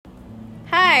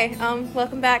Hi,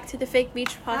 welcome back to the Fake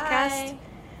Beach podcast.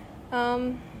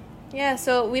 Hi.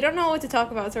 So we don't know what to talk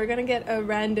about, so we're gonna get a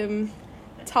random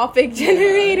topic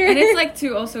generator. And it's like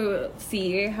to also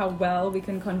see how well we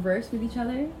can converse with each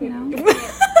other, you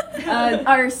know?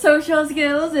 Our social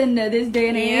skills in this day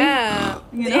and age. Yeah.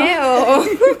 You know?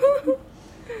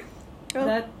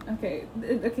 Ew.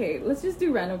 Okay, let's just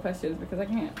do random questions because I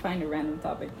can't find a random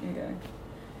topic. Okay.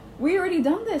 We already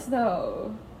done this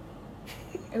though.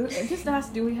 It just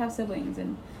asked, do we have siblings?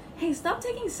 And hey, stop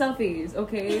taking selfies,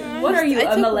 okay? What are you, I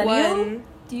a took millennial? one.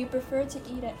 Do you prefer to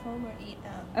eat at home or eat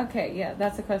out? Okay, yeah,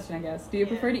 that's the question, I guess. Do you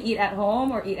prefer to eat at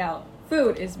home or eat out?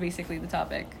 Food is basically the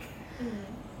topic.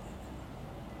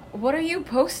 What are you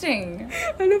posting?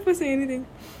 I'm not posting anything.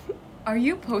 Are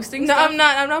you posting No, stuff? I'm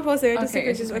not. I'm not posting. I just Okay, took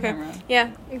it's pictures. just the Okay. camera.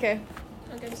 Yeah. Okay.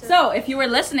 Okay, So, if you were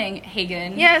listening,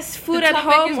 Hagen. Yes, food the at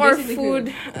topic home is or basically food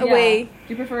Yeah. away. Do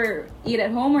you prefer eat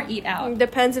at home or eat out?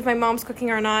 Depends if my mom's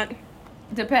cooking or not.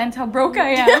 Depends how broke I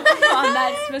am on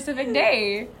that specific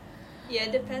day. Yeah,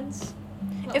 it depends.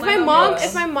 what If my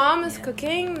does. mom is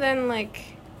cooking, then like,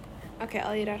 okay,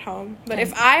 I'll eat at home. But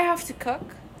if I have to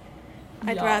cook,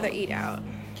 I'd Y'all. rather eat out.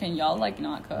 Can y'all like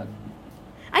not cook?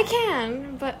 I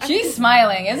can, but She's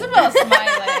smiling. Isabel's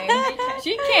smiling.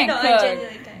 She can't No, I cook.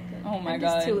 genuinely can't cook. Oh my I'm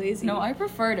god. just too lazy. No, I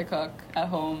prefer to cook at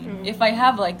home if I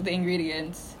have like the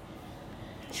ingredients.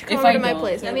 She if come over I to my don't.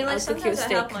 place. I mean, like, I'll cook you a sometimes I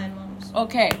steak. help my mom's.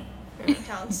 Okay. It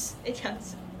counts. It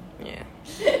counts. Yeah,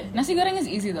 Nasi goreng is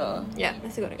easy though. yeah.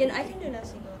 Let's go. And I can do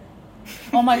nasi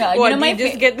goreng. Oh my god. What? You know my You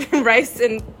just get rice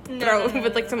and throw No,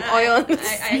 with like some I- oil.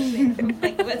 I actually know.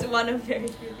 Like, that's one of very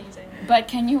few things I know. But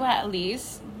can you at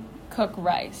least cook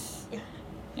rice? Yeah.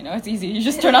 You know, it's easy. You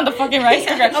just turn on the fucking rice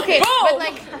cooker. Okay, Boom! but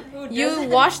like Who you doesn't?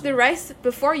 wash the rice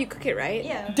before you cook it, right?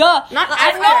 Yeah. Duh. Not Well,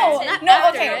 after. know. Not No,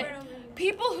 after. okay.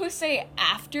 People who say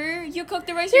after you cook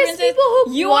the rice, There's you rinse it, people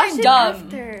who you wash are it dumb.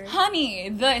 after. Honey,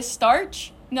 the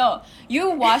starch. No,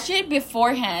 you wash it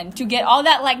beforehand to get all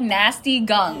that like nasty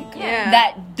gunk, Yeah.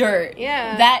 that dirt,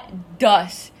 Yeah. that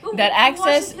dust, Who- that who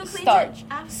washes- excess who cleans starch. it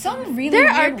after? Some really There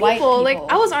are weird white people like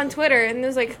I was on Twitter and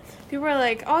there's like people are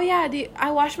like, oh yeah,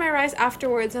 I wash my rice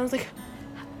afterwards, and I was like,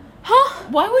 huh?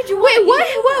 Why would you Wait, wanna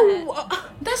eat what? that?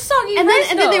 That's soggy And rice,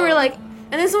 then they though. were like,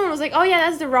 and then someone was like, oh yeah,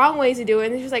 that's the wrong way to do it.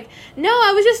 And she was like, no,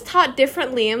 I was just taught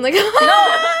differently. I'm like,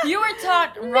 No, you were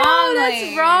taught wrongly. No,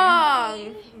 that's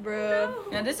wrong, bro.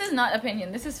 Now, this is not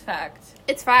opinion. This is fact.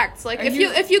 It's facts. Like Are if you-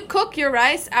 you if you cook your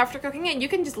rice after cooking it, you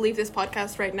can just leave this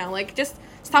podcast right now. Like just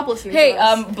stop listening. Hey, to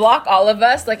us. block all of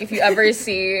us. Like, if you ever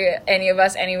see any of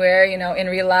us anywhere, you know, in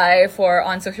real life or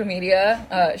on social media,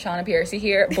 Shauna PRC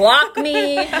here. Block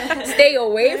me. Stay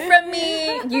away from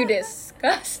me. You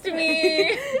disgust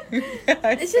me.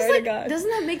 It's just like, doesn't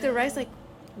that make the rice like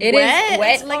It is wet?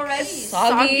 wet, It's like already.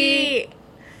 soggy.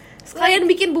 Sekalian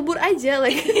bikin bubur aja,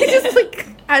 like just like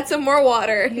add some more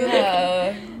water.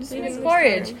 Yeah, just Leave make it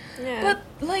porridge. Yeah. But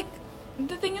like,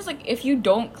 the thing is, like, if you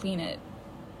don't clean it,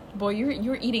 boy,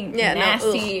 you're eating Yeah, no,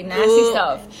 nasty ugh.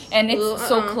 stuff, and it's Ugh,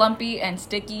 so uh-uh. clumpy and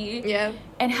sticky. yeah.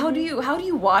 And how do you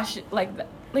wash it like that?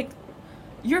 Like,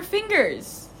 your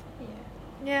fingers.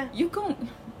 Yeah. You go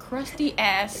crusty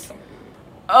ass,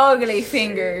 ugly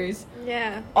fingers,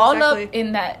 Yeah. all exactly. up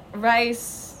in that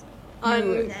rice.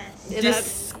 On Nasty. in that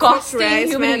Disgusting cooked rice,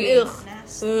 human man. being. Ugh.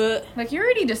 Nasty. Ugh. Like, you're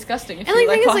already disgusting. If And you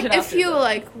like, thing is, wash like, it if after, you though.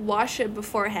 like wash it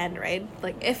beforehand, right?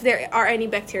 Like, if there are any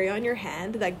bacteria on your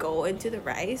hand that go into the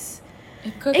rice,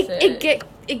 it cooks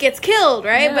it gets killed,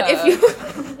 right? But if Yeah.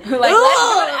 you Like, let's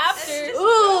do it Ugh. after.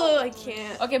 Ugh, I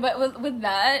can't. Okay, but with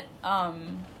that,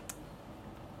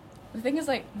 the thing is,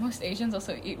 like, most Asians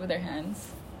also eat with their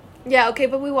hands. Yeah, okay,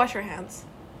 but we wash our hands.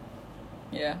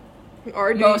 Yeah.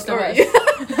 Or do Most of or- us.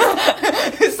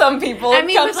 Some people I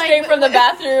mean, come but, like, straight from the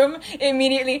bathroom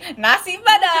immediately. Nasi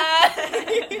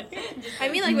padang. I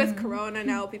mean, like, with Corona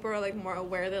now, people are, like, more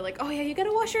aware. They're like, oh, yeah, you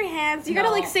gotta wash your hands. You gotta,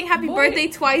 No. like, sing happy Boy. birthday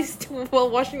twice while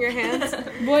washing your hands.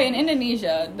 Boy, in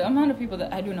Indonesia, the amount of people that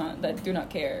do not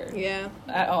care Yeah.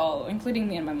 at all, including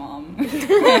me and my mom.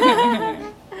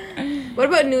 What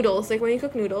about noodles? Like, when you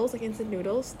cook noodles, like instant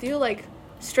noodles, do you, like,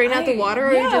 strain out the water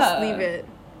or you just yeah. leave it?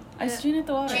 I strain at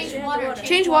the water. Change Change water. water.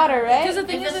 Change water, right? Because the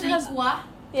thing If is, it's it has. kuah,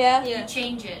 Yeah. Yeah. you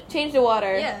change it. Change the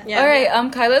water. Yeah. All right,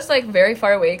 Kyla's like very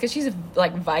far away because she's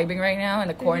like vibing right now in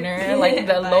the corner, like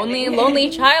the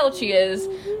lonely child she is,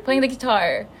 playing the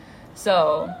guitar.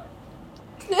 So,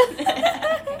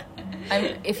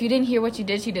 if you didn't hear what she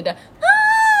did a.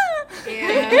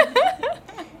 Yeah.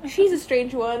 She's a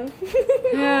strange one.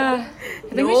 Yeah.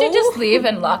 I think we should just leave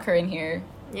and lock her in here.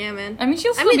 Yeah, man. I mean,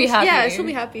 she'll still be happy. Yeah, she'll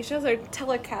be happy. She has our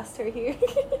Telecaster here.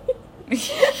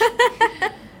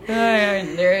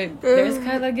 There's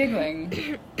Kyla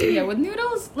giggling. Yeah, with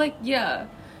noodles, like, yeah.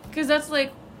 Because that's,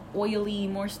 like, oily,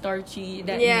 more starchy,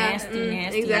 that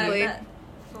nasty. exactly. That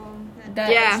foam.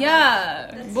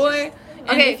 Yeah. Boy. And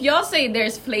Okay. if y'all say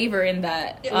there's flavor in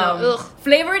that, No,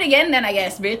 flavor it again then, I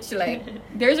guess, bitch. Like,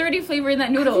 there's already flavor in that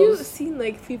Have you noodles. seen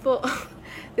like people?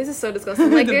 This is so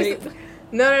disgusting. Like The there's vape.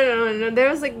 no. There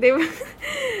was like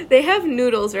they have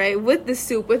noodles right with the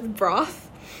soup with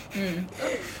broth. Mm.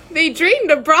 They drain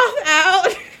the broth out.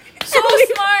 So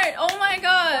smart! Oh my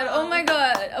god!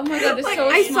 It's Like so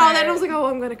I smart. saw that and I was like, oh,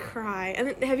 I'm gonna cry. And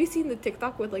then, have you seen the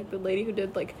TikTok with like the lady who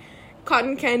did like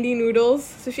cotton candy noodles?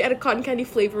 So she added cotton candy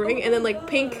flavoring and then like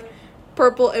pink,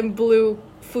 purple, and blue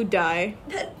food dye.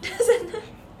 That doesn't.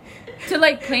 to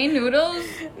like plain noodles,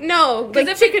 No, 'Cause like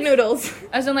if chicken noodles.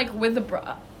 as in like with the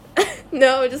broth.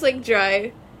 No, just like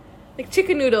dry, like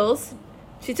chicken noodles.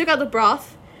 She took out the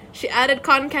broth. She added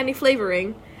cotton candy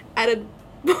flavoring, added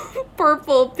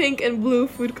purple, pink, and blue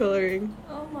food coloring.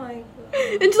 Oh my god.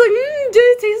 And she's like,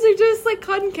 it tastes like just like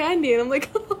cotton candy. And I'm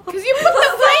like, Because you put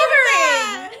the flavor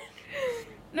in.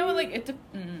 No, but like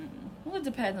well, it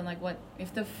depends on like what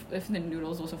if the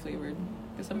noodles also flavored.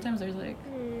 Because sometimes there's like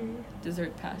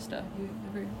dessert pasta. You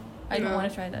ever? I don't No. want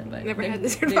to try that, but Never they, had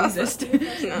dessert they pasta.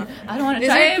 exist. No. I don't want to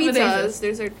try Dessert it, but they exist.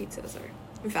 Dessert pizzas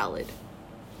are valid.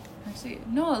 Actually,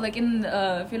 no, like in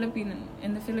the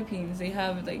Philippines, they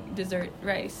have like dessert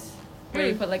rice where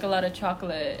they put like a lot of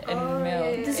chocolate and Oh,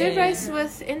 milk. yeah. Dessert and- rice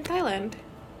was in Thailand.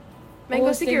 Mango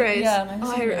Oh, sticky stick- rice. yeah, mango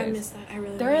oh, sticky I rice. miss that. I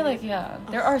really. There are wanted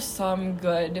like there are some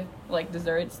good like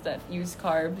desserts that use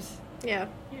carbs. it. Yeah.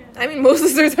 I mean, most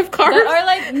desserts have carbs. That are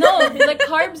like like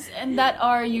carbs and that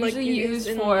are usually used used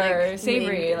in, for like,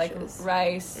 savory, main like dishes.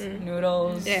 rice, Mm.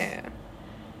 noodles. Yeah.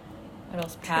 What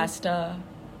else? Pasta.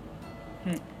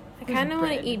 I kind of want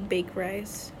bread. to eat baked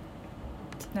rice.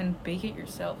 Then bake it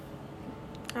yourself.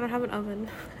 I don't have an oven.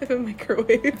 I have a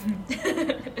microwave.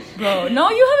 Bro, no,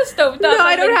 you have a stove. No,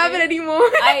 I don't have it anymore.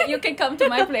 You can come to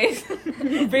my place.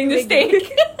 Bring the Make-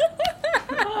 steak.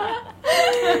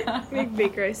 Make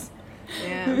baked rice.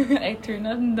 Yeah. I turn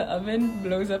on the oven,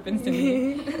 blows up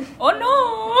instantly. Oh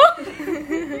no!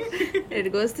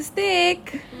 It goes the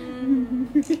steak.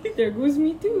 There goes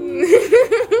me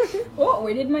too. Oh,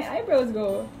 where did my eyebrows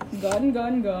go? Gone.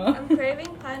 I'm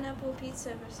craving pineapple pizza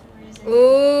for some reason.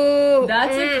 Ooh.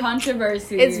 That's a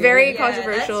controversy. It's very Yeah,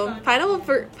 controversial. that's fun.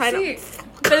 Pineapple.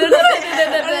 See,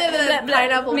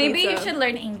 Pineapple Maybe pizza. you should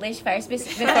learn English first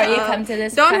before you come to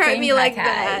this. Don't hurt fucking me like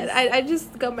podcast. that. I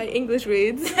just got my English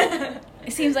grades.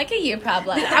 It seems like a you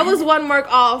problem. I was 1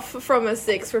 mark off from a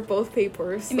 6 for both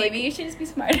papers. Maybe Like, you should just be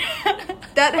smarter.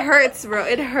 that hurts, bro.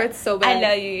 It hurts so I bad.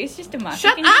 love you. It's just a mock.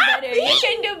 Shut you can up! do better. You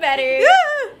can do better.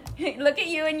 Yeah. Look at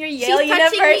you and your She's Yale touching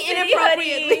me University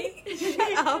inappropriately. hoodie.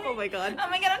 Shut up! Oh my god. Oh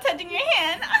my god, I'm touching your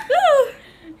hand.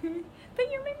 But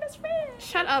you're my best friend.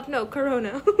 Shut up! No,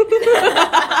 Corona. COVID-19.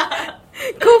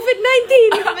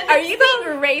 Are you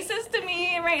being racist to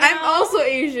me right now? I'm also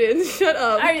Asian. Shut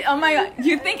up. Oh my god,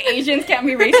 you think Asians can't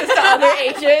be racist to other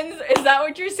Asians? Is that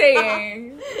what you're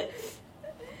saying?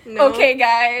 No. Okay,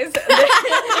 guys.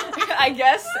 I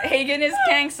guess Hagen is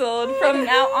cancelled from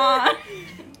now on.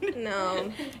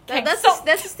 No. Cancel.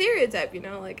 That's a stereotype, you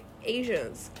know. Like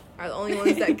Asians are the only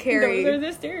ones that carry. Those are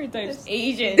the stereotypes.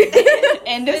 Asian.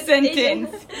 End of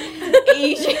sentence.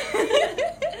 Asian.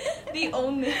 The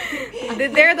only.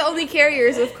 They're the only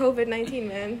carriers of COVID-19,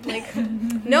 man. Like,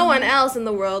 no one else in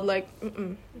the world. Like,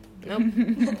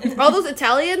 nope. All those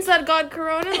Italians that got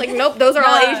corona, like, nope, those are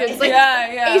all Asians. Like,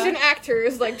 yeah. Asian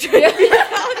actors, like, trying to be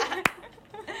Italian.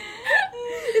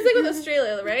 It's like with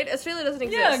Australia, right? Australia doesn't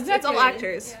exist. Yeah, It's all exactly.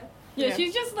 actors. Yeah,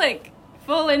 she's just like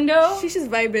full Indo. She's just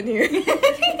vibing here.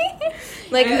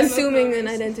 Like, Yeah. assuming an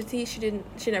identity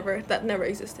that never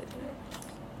existed.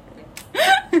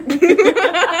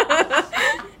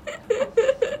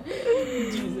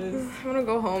 Jesus. I want to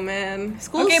go home, man.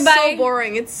 School's Okay, bye. so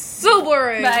boring. It's so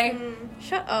boring. Bye.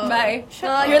 Shut up. Bye. Shut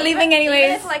No, up. You're leaving Even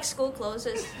anyways. if like school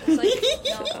closes, it's like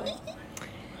no point.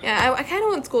 Yeah, I kind of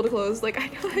want school to close. Like,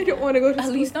 I don't want to go to At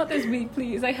school. least not this week,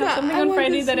 please. I have Yeah, something I on want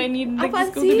Friday this that I week. need like the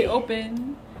But school to be see-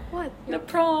 open. What? The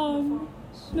prom.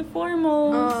 The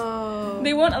formals. Oh.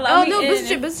 They won't allow Oh, me no,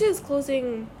 in. Biscuit is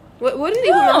closing. What did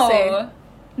Ihuma say?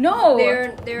 No.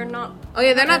 They're not. Oh,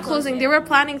 yeah, they're not They're closing. closing. They were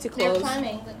planning to They're close.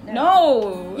 planning.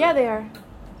 No. Yeah, they are.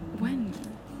 When?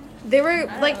 They were,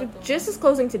 I like, don't know. just as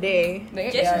closing today.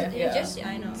 Just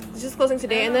I know. Just closing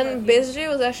today. And then Biscuit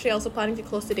was actually also planning to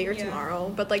close today or Yeah.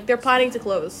 tomorrow. But, like, they're planning to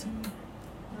close.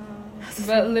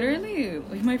 But literally,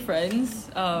 like my friends,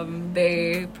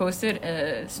 they posted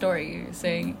a story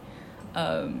saying,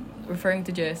 referring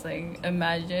to just like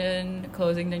imagine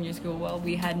closing down your school while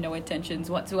we had no intentions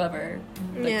whatsoever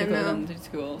like to go down to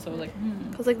school. So like,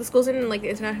 because like the schools in like the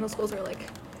international schools are like,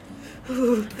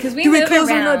 because we do we move close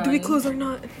around. or not? Do we close or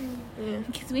not? Yeah.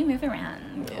 Because we move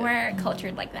around. Yeah. We're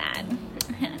cultured like that.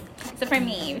 Except for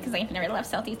me, because I've never left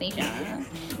Southeast Asia.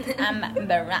 I'm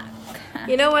Barack.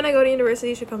 You know, when I go to university,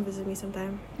 you should come visit me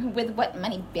sometime. With what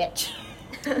money, bitch?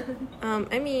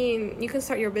 I mean, you can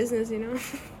start your business, you know.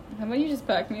 How about you just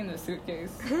pack me in the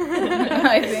suitcase?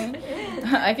 I think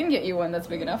I can get you one that's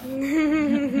big enough.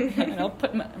 And I'll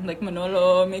put like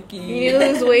Manolo, Mickey. You need to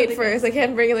lose weight first. I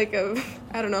can't bring like a,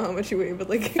 I don't know how much you weigh, but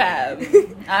like Fab.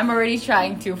 I'm already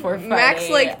trying to for Friday. max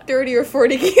like 30 or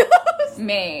 40 kilos.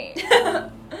 May.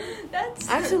 That's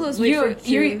I have to lose weight for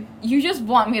June. You just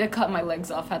want me to cut my legs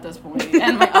off at this point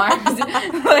and my arms.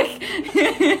 Like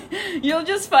you'll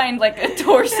just find like a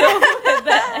torso with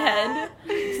that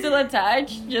head still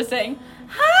attached, just saying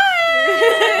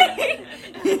hi.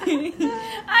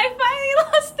 I finally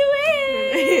lost the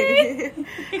weight.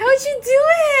 How'd you do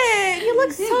it? You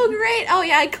look so great. Oh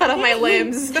yeah, I cut off my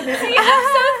limbs. See, I'm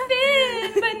so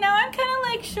thin, but now I'm kind of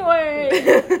like short.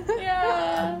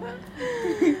 Yeah.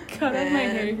 Cut off my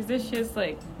hair because this shit's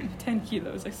like 10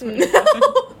 kilos. I swear.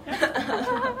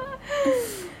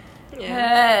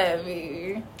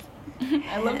 Heavy.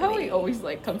 I love how we always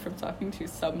like come from talking to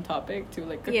some topic to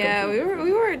like a Yeah, we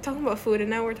complete were talking about food, and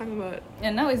now we're talking about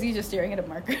and now Izzy just staring at a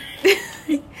marker.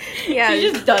 yeah.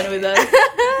 She's just done with us.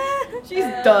 She's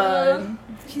done.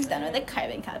 She's done with the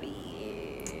carbon copy.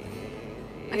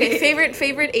 Okay,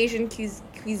 favorite Asian cuisine.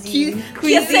 Cuisine.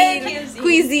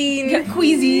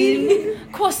 Cuisine.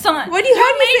 Croissant. What do you- how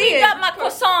do you made say me it? drop my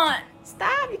croissant.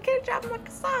 Stop! You can't drop my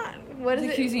croissant. What is The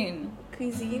it? cuisine.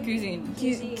 Cuisine. Cuisine.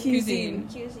 Cuisine.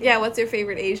 Cuisine. Yeah. What's your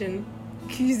favorite Asian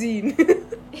cuisine?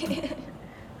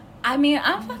 I mean,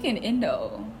 I'm fucking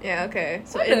Indo. Yeah. Okay.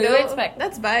 So What do you Indo. expect?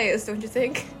 That's biased, don't you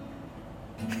think?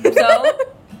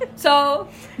 So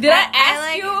did I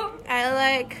ask you? I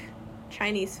like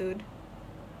Chinese food.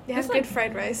 They have It's good like-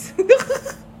 fried rice.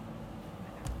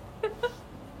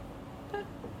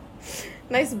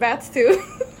 Nice bats too.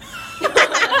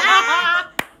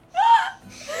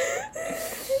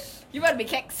 You better be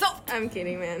kicked. So. I'm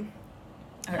kidding, man.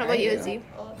 How Alright. about you, Izzy?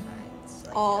 All kinds.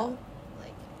 Like, All?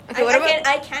 Like, Okay, what about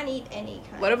I can't eat any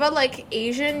kind. what about like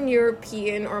Asian,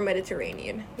 European, or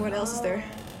Mediterranean? What else is there?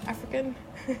 African?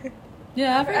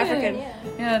 Yeah, African. Yeah.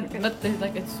 Yeah, but there's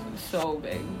like it's so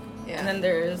big. Yeah. And then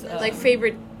there's Like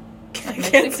favorite. I like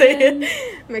can't say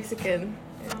it. Mexican.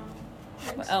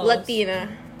 what else? Latina.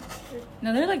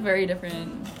 No, they're like very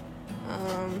different.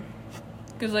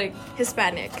 Cause like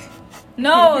Hispanic.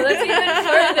 no, that's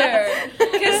even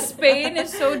further. Cause Spain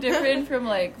is so different from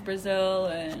like Brazil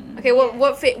and Okay,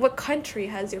 what country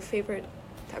has your favorite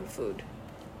type of food?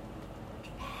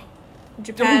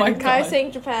 Japan. Oh my Kai God.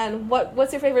 saying Japan.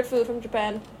 What's your favorite food from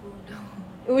Japan?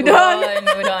 Udon.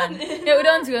 Udon. Yeah,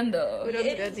 udon's good though.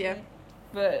 Udon's good, yeah.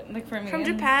 But like for me, From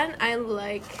Japan, I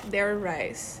like their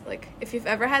rice. Like, if you've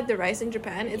ever had the rice in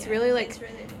Japan, it's really like It's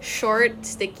really, short,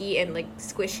 sticky, and like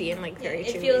squishy and like yeah, very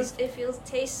chewy. it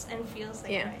tastes and feels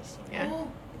like Yeah. rice. You know?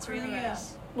 Yeah. It's really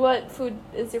rice. What food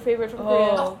is your favorite from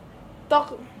Korea? Oh,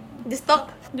 Tok. This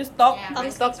tok. just stop. Yeah, Rice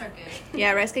rice cakes cakes are good.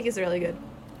 Yeah, rice cake is really good.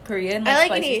 Korean I like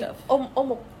like spicy any stuff.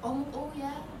 omok. Oh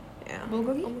yeah. Yeah.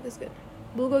 Bulgogi? Omok is good.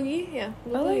 Bulgogi? Yeah. I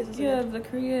Bulgogi like is also the good.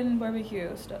 Korean barbecue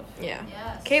stuff. Yeah.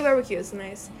 Yes. K barbecue is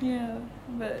nice. Yeah,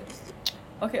 but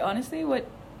okay. Honestly, what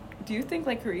do you think?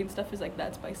 Like Korean stuff is like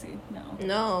that spicy? No.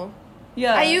 No.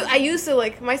 Yeah. I used to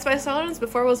like my spice tolerance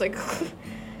before was like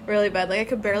really bad. Like I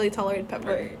could barely tolerate pepper.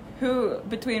 Wait, who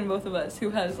between both of us? Who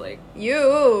has like You.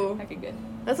 okay good?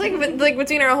 That's like like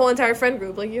between our whole entire friend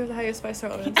group. Like you have the highest spice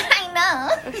tolerance. I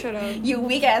know. Oh, shut up. You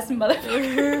weak ass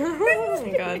motherfucker. Oh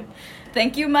my god.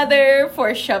 Thank you, mother,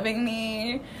 for shoving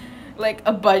me like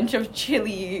a bunch of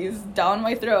chilies down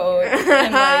my throat.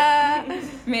 And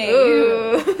like, me.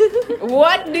 Ooh.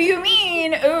 What do you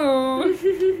mean? Ooh.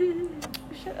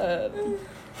 Shut up.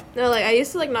 No, like I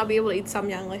used to like not be able to eat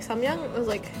samyang. Like samyang was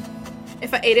like,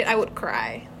 if I ate it, I would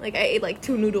cry. Like I ate like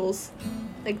 2 noodles,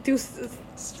 like 2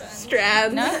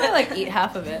 strands. Now if I like eat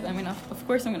half of it, I mean, of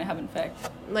course I'm gonna have infect.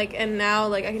 Like and now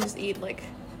like I can just eat like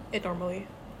it normally.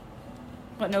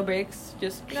 But no breaks,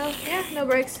 just No, yeah, no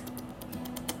breaks.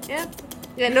 Yeah,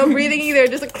 yeah, no breathing either.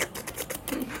 Just like.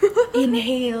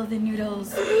 inhale the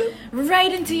noodles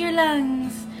right into your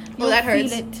lungs. Oh, that You'll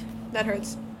feel hurts. it. That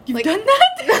hurts. You've Like- done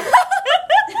that?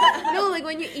 No, like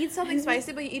when you eat something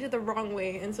spicy, but you eat it the wrong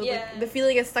way, and so Yeah. like the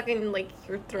feeling gets stuck in like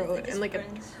your throat, It and like it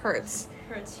burns. hurts.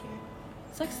 Hurts here.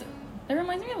 It's like That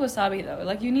reminds me of wasabi though.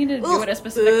 Like you need to do Ugh. it a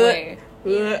specific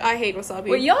way. I hate wasabi.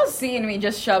 Well, y'all seen me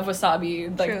just shove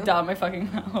wasabi like True. down my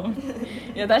fucking mouth.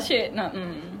 Yeah, that shit. No,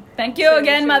 Thank you True,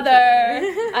 again, true, mother.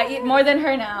 true. I eat more than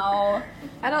her now.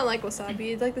 I don't like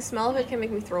wasabi. Like the smell of it can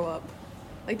make me throw up.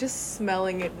 Like just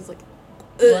smelling it is like.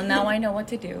 Well, now I know what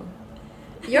to do.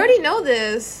 You already know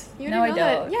this. You No, already I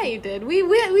know don't. that. Yeah, you did. We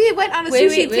went on a Wait,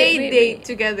 sushi wait, date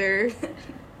together.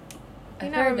 I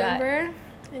You not forgot. remember?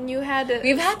 And you had to.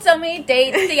 We've had so many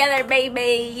dates together,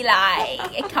 baby. Like,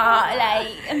 I can't, like,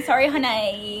 I'm sorry,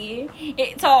 honey.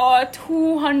 It's our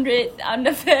 200th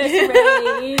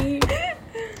anniversary.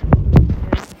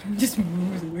 Just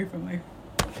moves away from my.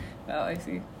 Oh, I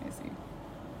see.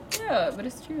 Yeah, but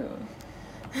it's true.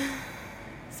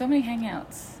 So many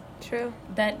hangouts True.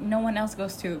 that no one else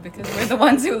goes to because we're the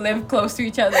ones who live close to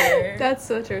each other. That's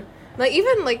so true. Like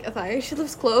even like Athaya, she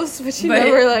lives close, but she But-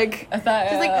 never like. I thought,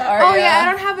 She's like, Arya, oh yeah, I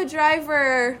don't have a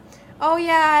driver. Oh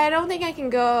yeah, I don't think I can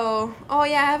go. Oh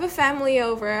yeah, I have a family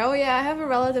over. Oh yeah, I have a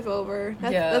relative over.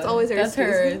 That's always her. That's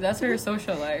excuse. That's her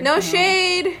social life. No you know?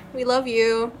 shade. We love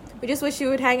you. We just wish you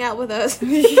would hang out with us.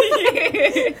 Same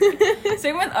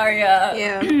with Arya.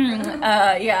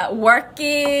 Yeah. Yeah,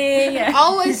 working.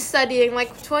 Always studying,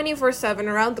 like 24/7,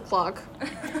 around the clock.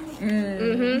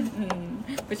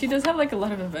 But she does have like a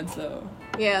lot of events though.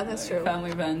 Yeah, that's Like, true.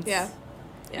 Family events. Yeah.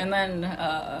 And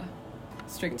then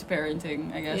strict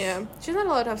parenting, I guess. Yeah, she's not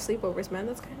allowed to have sleepovers, man.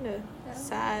 That's kind of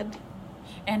sad.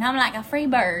 And I'm like a free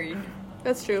bird.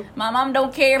 That's true. My mom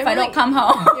don't care if I I mean, don't come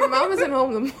home. Your mom isn't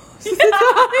home the most of the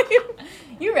time.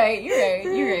 You're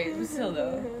right. But still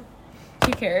though,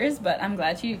 she cares. But I'm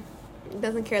glad she.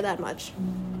 Doesn't care that much.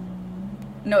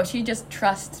 No, she just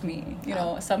trusts me. You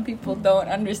know, some people don't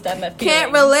understand that feeling.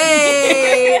 Can't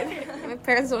relate. My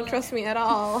parents don't trust me at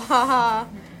all. Haha.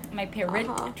 My parent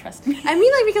Uh-huh. trust me. I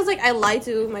mean, like, because, like, I lie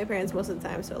to my parents most of the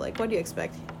time, so, like, what do you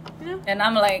expect? You know? And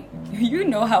I'm like, you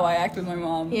know how I act with my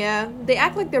mom. Yeah, they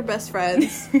act like they're best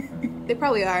friends. They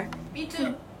probably are. Me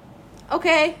too.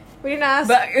 Okay, we didn't ask.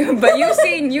 But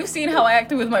you've seen how I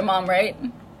acted with my mom, right?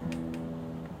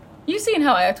 You've seen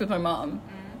how I act with my mom.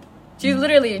 She's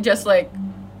literally just like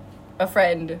a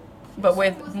friend, but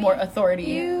with more authority.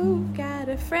 You got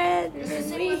a friend It's the in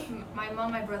same me. with my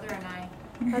mom, my brother, and I.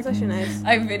 That's actually nice.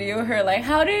 I video her like,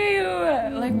 how do you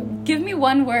like give me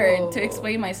one word Oh. to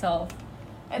explain myself,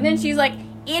 and then she's like,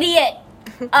 idiot,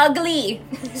 ugly,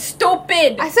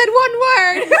 stupid. I said one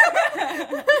word.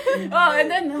 Oh, and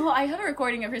then I have a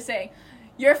recording of her saying,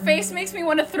 your face makes me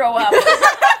want to throw up.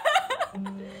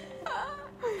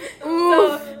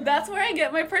 So that's where I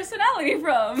get my personality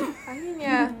from. I mean,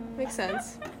 yeah, makes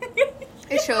sense.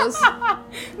 It shows.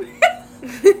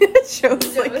 It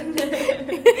shows, like.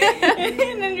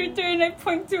 And in return, I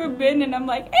point to a bin and I'm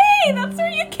like, hey, that's where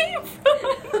you came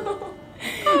from.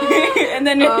 And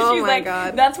then Oh she's my like,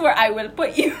 God. that's where I will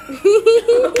put you.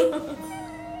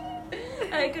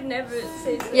 I could never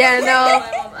say that. Yeah, to no.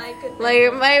 my mom. I could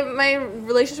Like, never. my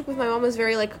relationship with my mom is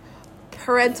very, like,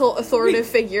 parental authoritative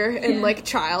figure and, Yeah. like,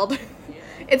 child.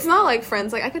 It's not like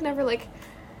friends. Like, I could never, like,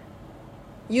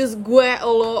 use gue a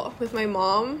lot with my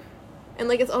mom. And,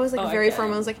 like, it's always, like, Oh, very okay.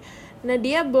 formal. It's like,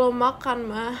 Nadia belum makan,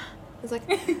 mah. It's like,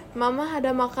 Mama ada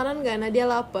makanan gak? Nadia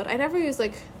lapar. I never use,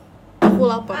 like, aku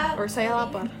lapar or saya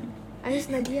lapar. I use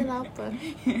Nadia lapar.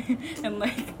 And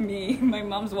like me, my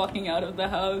mom's walking out of the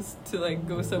house to like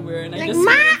go somewhere, and I Like, just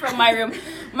 "Ma!" scream from my room,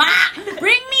 Ma,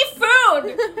 bring me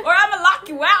food, or I'm gonna lock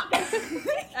you out.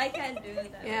 I can't do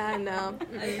that. Yeah, I know.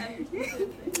 I'm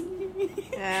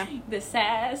Yeah. The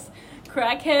sass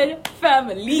crackhead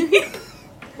family.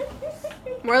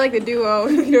 More like the duo.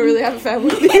 You don't really have a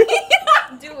family.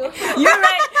 duo. You're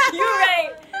right.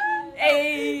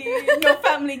 Hey, no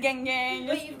family gang.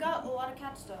 Wait, you've got a lot of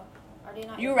cats though. Are they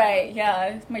not? You're right.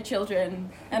 Yeah, my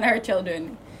children and her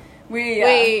children.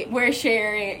 Wait. We're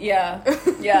sharing. Yeah.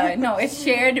 No, it's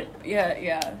shared.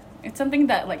 Yeah. It's something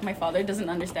that like my father doesn't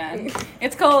understand.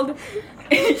 It's called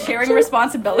sharing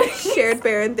responsibility. Shared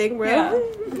parenting, bro. Yeah,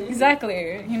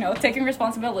 exactly. You know, taking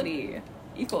responsibility,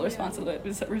 equal responsibility.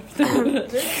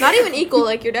 Not even equal.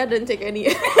 Like your dad didn't take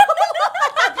any.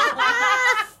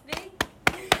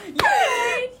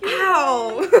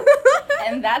 Ow.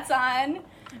 And that's on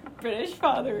British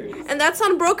fathers. And that's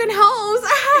on broken homes.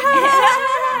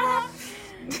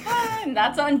 And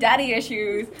that's on daddy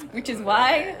issues, which is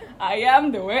why I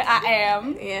am the way I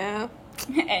am. Yeah.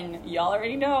 And y'all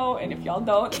already know, and if y'all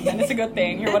don't, then it's a good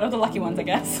thing. You're one of the lucky ones, I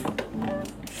guess.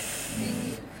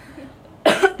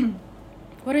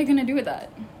 What are you gonna do with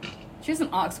that? She has an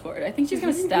ox cord. I think she's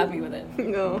gonna stab me with it.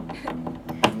 No.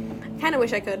 Kind of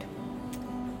wish I could.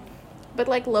 But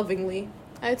like lovingly.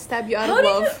 I'd stab you out How of do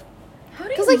you- love. How do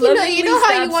Because like you know lovingly how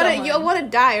stab you someone? want to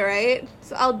die, right?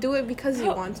 So I'll do it because you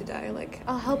How- want to die. Like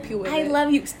I'll help you with I it.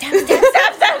 love you. Stab, stab,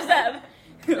 stab, stab,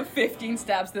 stab. 15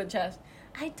 stabs to the chest.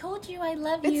 I told you I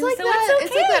love It's you, like so that.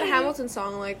 it's okay. It's like that Hamilton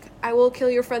song. Like I will kill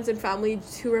your friends and family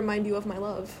to remind you of my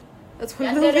love. That's one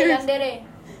of the lyrics.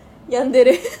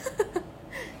 Yandere.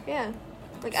 Yeah.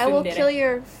 Like I will Tsundere. kill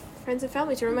your friends and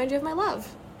family to remind you of my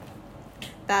love.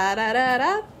 Da da da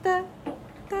da da.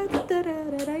 Da, da, da, da,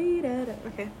 da, da, da.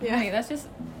 Okay. Yeah, Yeah. that's just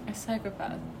a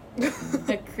psychopath.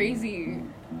 A crazy,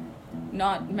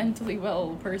 not mentally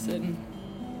well person.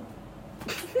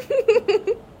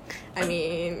 I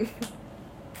mean.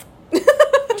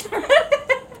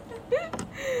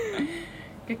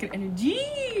 Get good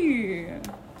energy.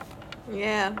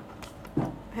 Yeah.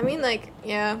 I mean, like,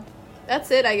 yeah.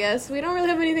 That's it, I guess. We don't really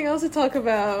have anything else to talk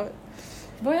about.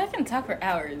 Boy, I can talk for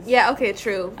hours. Yeah, okay,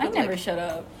 true. I But, never like, shut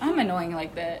up. I'm annoying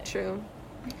like that. True.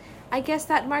 I guess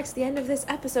that marks the end of this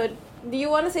episode. Do you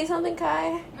want to say something,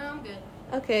 Kai? No, I'm good.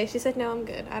 Okay, she said no, I'm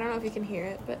good. I don't know if you can hear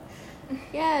it, but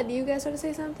yeah, do you guys want to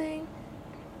say something?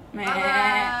 Meh.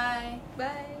 Bye.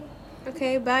 Bye.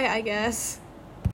 Okay, bye, I guess.